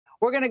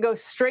We're going to go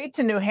straight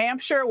to New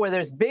Hampshire, where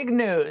there's big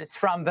news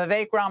from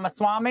Vivek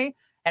Ramaswamy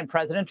and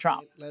President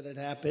Trump. Let it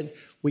happen.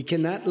 We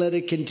cannot let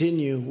it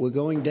continue. We're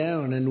going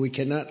down, and we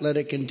cannot let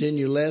it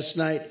continue. Last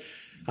night,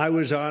 I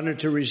was honored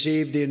to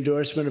receive the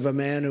endorsement of a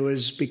man who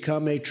has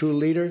become a true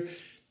leader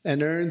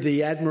and earned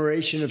the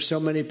admiration of so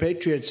many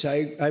patriots.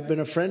 I've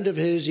been a friend of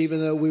his, even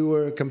though we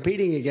were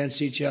competing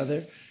against each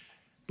other.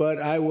 But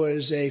I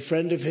was a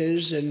friend of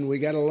his, and we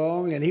got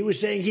along. And he was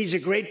saying he's a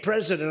great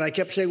president. I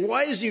kept saying,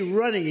 why is he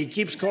running? He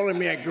keeps calling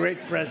me a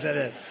great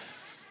president.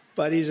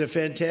 But he's a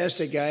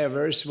fantastic guy, a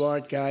very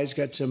smart guy. He's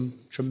got some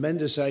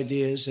tremendous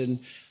ideas. And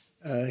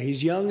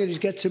he's young, and he's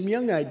got some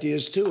young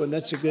ideas, too, and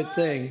that's a good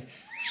thing.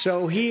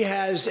 So he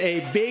has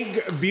a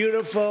big,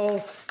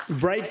 beautiful,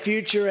 bright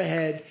future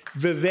ahead.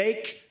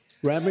 Vivek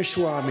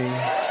Ramaswamy.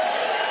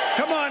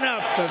 Come on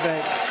up,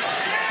 Vivek.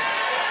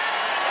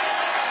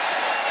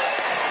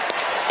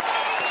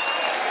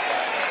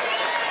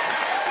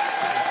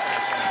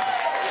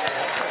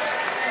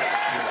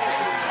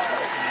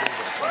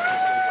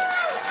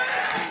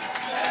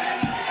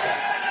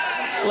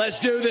 Let's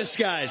do this,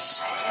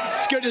 guys.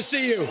 It's good to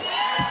see you.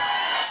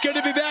 It's good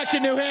to be back to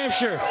New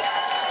Hampshire.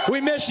 We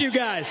miss you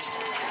guys.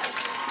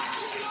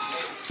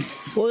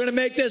 We're going to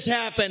make this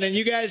happen, and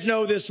you guys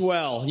know this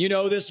well. You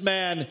know this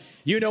man.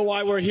 You know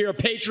why we're here.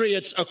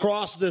 Patriots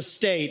across the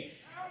state.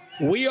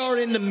 We are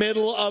in the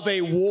middle of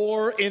a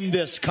war in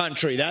this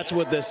country. That's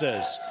what this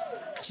is.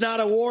 It's not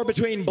a war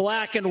between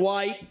black and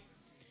white.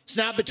 It's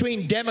not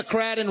between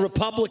Democrat and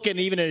Republican,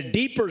 even in a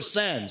deeper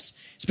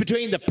sense. It's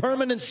between the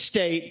permanent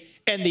state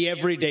and the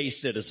everyday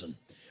citizen.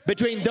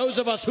 Between those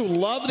of us who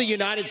love the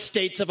United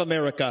States of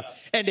America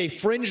and a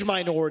fringe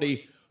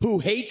minority who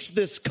hates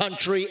this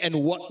country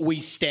and what we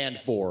stand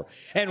for.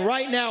 And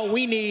right now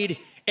we need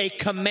a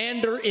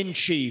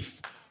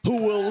commander-in-chief who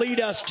will lead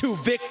us to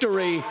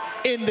victory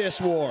in this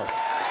war.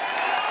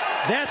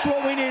 That's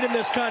what we need in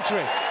this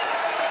country.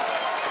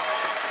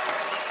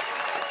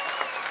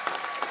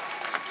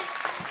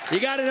 You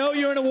got to know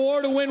you're in a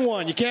war to win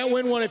one. You can't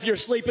win one if you're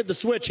asleep at the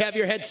switch, have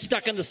your head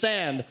stuck in the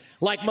sand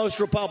like most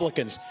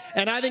Republicans.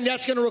 And I think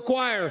that's going to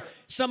require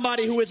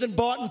somebody who isn't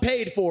bought and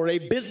paid for, a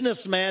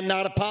businessman,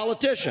 not a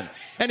politician.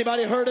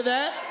 Anybody heard of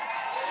that?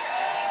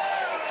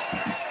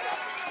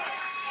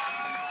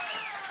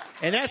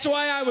 And that's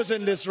why I was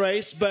in this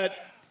race, but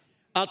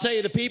I'll tell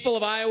you, the people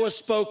of Iowa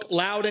spoke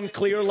loud and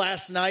clear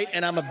last night,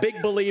 and I'm a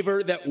big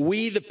believer that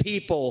we, the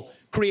people,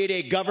 create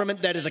a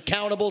government that is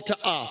accountable to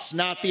us,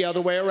 not the other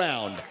way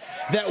around.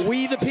 That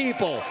we, the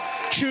people,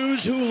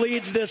 choose who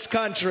leads this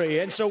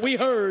country. And so we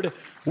heard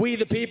we,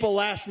 the people,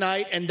 last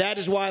night, and that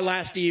is why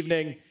last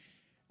evening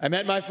I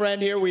met my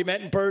friend here. We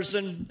met in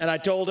person, and I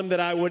told him that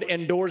I would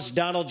endorse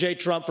Donald J.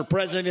 Trump for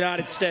President of the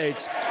United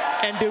States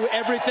and do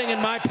everything in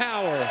my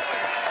power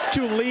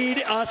to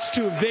lead us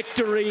to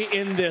victory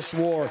in this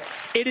war.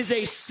 It is a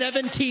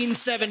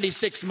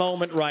 1776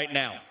 moment right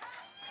now.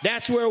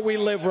 That's where we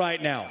live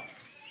right now.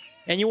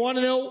 And you want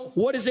to know,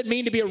 what does it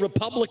mean to be a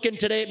Republican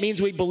today? It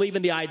means we believe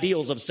in the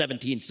ideals of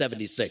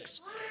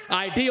 1776.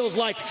 Ideals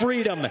like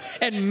freedom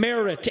and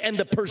merit and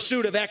the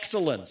pursuit of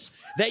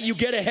excellence. That you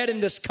get ahead in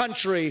this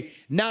country,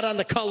 not on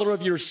the color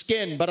of your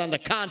skin, but on the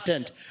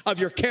content of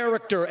your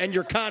character and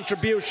your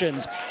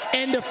contributions.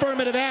 End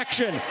affirmative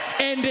action.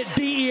 End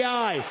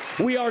DEI.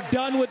 We are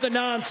done with the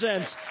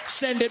nonsense.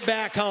 Send it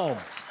back home.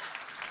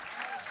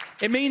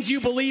 It means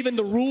you believe in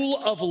the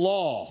rule of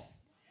law.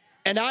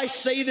 And I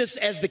say this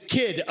as the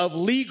kid of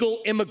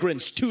legal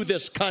immigrants to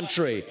this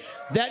country.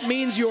 That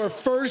means your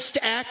first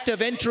act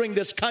of entering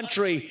this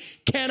country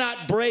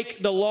cannot break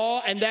the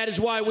law, and that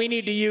is why we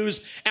need to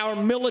use our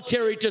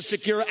military to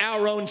secure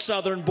our own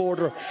southern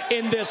border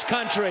in this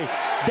country.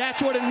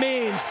 That's what it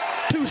means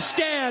to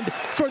stand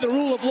for the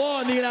rule of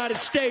law in the United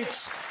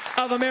States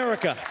of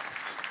America.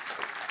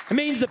 It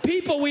means the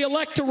people we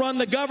elect to run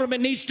the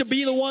government needs to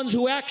be the ones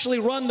who actually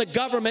run the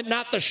government,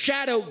 not the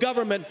shadow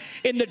government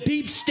in the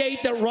deep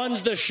state that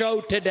runs the show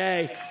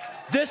today.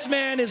 This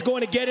man is going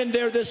to get in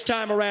there this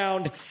time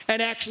around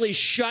and actually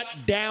shut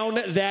down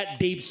that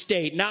deep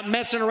state. Not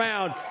messing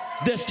around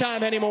this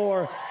time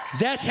anymore.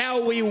 That's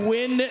how we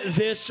win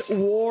this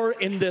war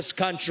in this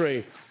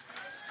country.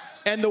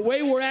 And the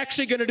way we're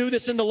actually going to do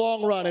this in the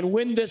long run and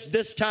win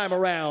this time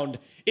around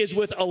is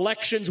with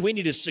elections we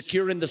need to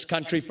secure in this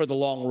country for the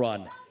long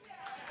run.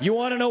 You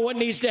want to know what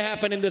needs to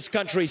happen in this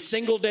country?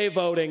 Single day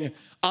voting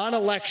on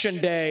election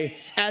day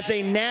as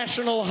a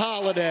national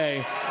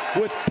holiday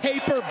with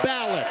paper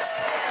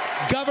ballots,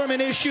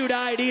 government issued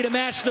ID to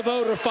match the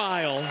voter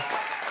file,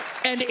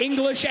 and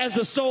English as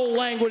the sole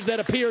language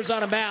that appears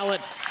on a ballot.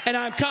 And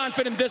I'm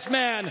confident this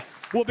man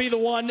will be the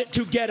one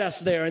to get us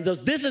there. And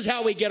this is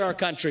how we get our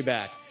country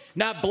back.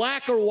 Not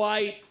black or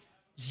white.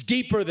 It's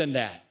deeper than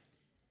that.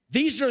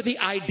 These are the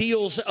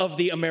ideals of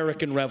the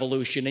American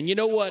Revolution. And you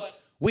know what?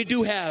 We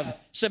do have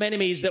some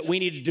enemies that we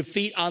need to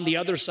defeat on the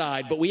other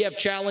side, but we have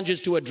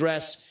challenges to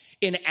address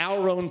in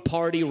our own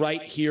party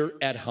right here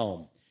at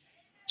home.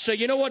 So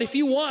you know what? If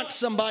you want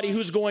somebody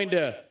who's going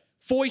to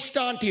foist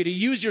onto you to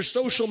use your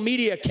social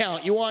media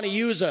account. You want to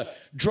use a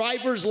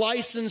driver's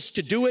license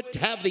to do it, to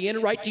have the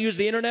right to use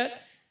the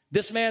internet.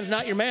 This man's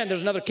not your man.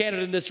 There's another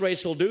candidate in this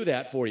race who'll do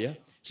that for you.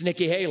 It's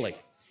Nikki Haley.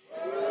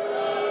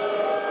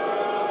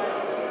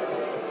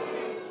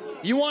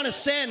 You want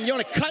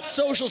to cut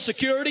Social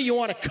Security, you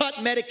want to cut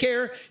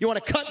Medicare, you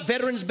want to cut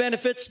veterans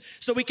benefits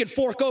so we can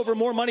fork over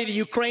more money to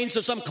Ukraine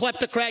so some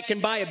kleptocrat can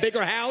buy a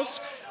bigger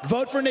house?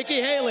 Vote for Nikki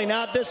Haley,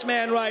 not this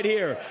man right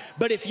here.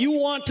 But if you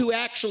want to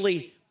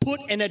actually put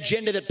an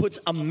agenda that puts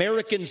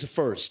Americans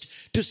first,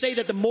 to say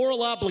that the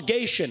moral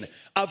obligation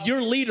of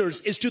your leaders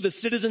is to the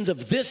citizens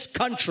of this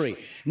country,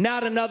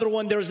 not another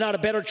one, there's not a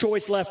better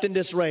choice left in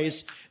this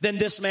race than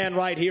this man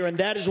right here. And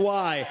that is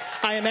why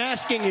I am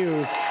asking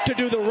you to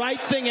do the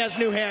right thing as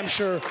New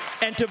Hampshire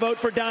and to vote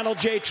for Donald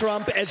J.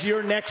 Trump as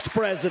your next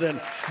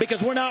president,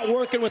 because we're not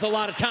working with a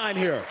lot of time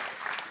here.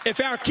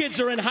 If our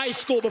kids are in high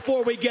school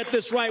before we get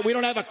this right, we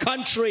don't have a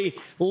country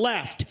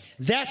left.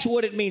 That's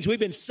what it means. We've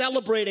been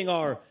celebrating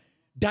our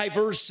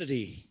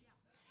diversity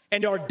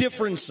and our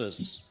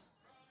differences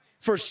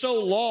for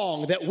so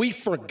long that we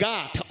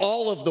forgot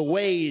all of the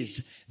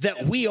ways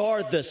that we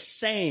are the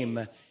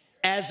same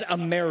as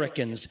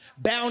Americans,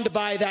 bound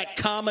by that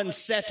common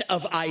set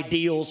of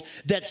ideals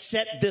that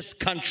set this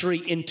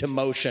country into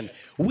motion.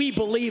 We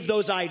believe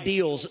those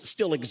ideals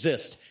still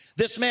exist.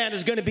 This man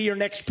is going to be your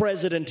next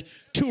president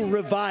to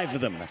revive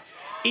them.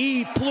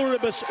 E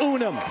pluribus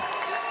unum,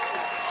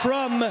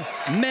 from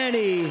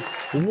many,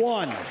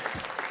 one.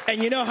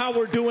 And you know how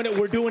we're doing it?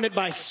 We're doing it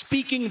by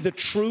speaking the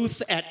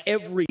truth at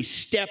every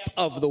step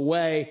of the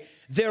way.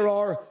 There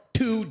are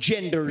two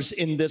genders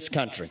in this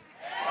country.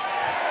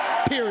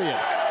 Period.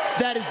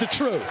 That is the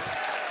truth.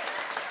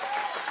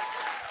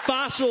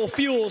 Fossil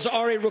fuels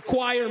are a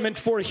requirement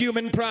for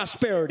human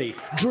prosperity.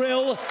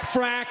 Drill,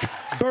 frack,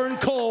 burn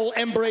coal,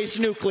 embrace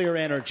nuclear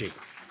energy.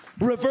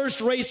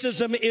 Reverse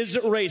racism is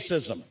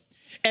racism.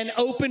 An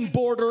open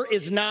border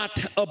is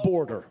not a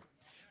border.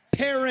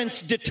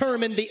 Parents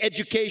determine the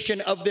education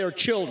of their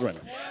children.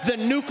 The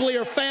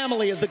nuclear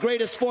family is the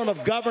greatest form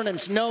of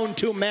governance known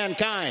to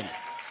mankind.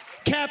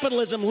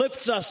 Capitalism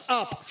lifts us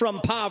up from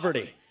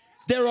poverty.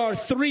 There are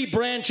 3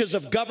 branches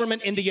of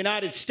government in the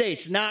United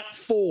States, not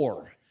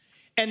 4.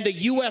 And the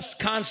U.S.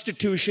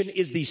 Constitution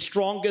is the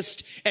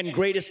strongest and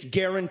greatest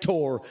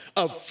guarantor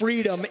of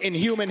freedom in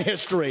human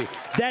history.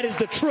 That is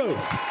the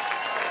truth.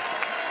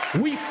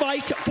 We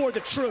fight for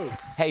the truth.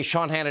 Hey,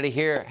 Sean Hannity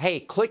here.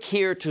 Hey, click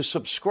here to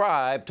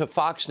subscribe to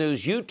Fox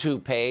News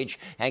YouTube page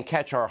and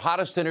catch our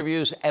hottest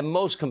interviews and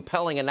most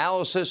compelling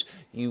analysis.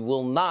 You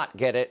will not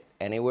get it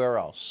anywhere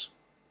else.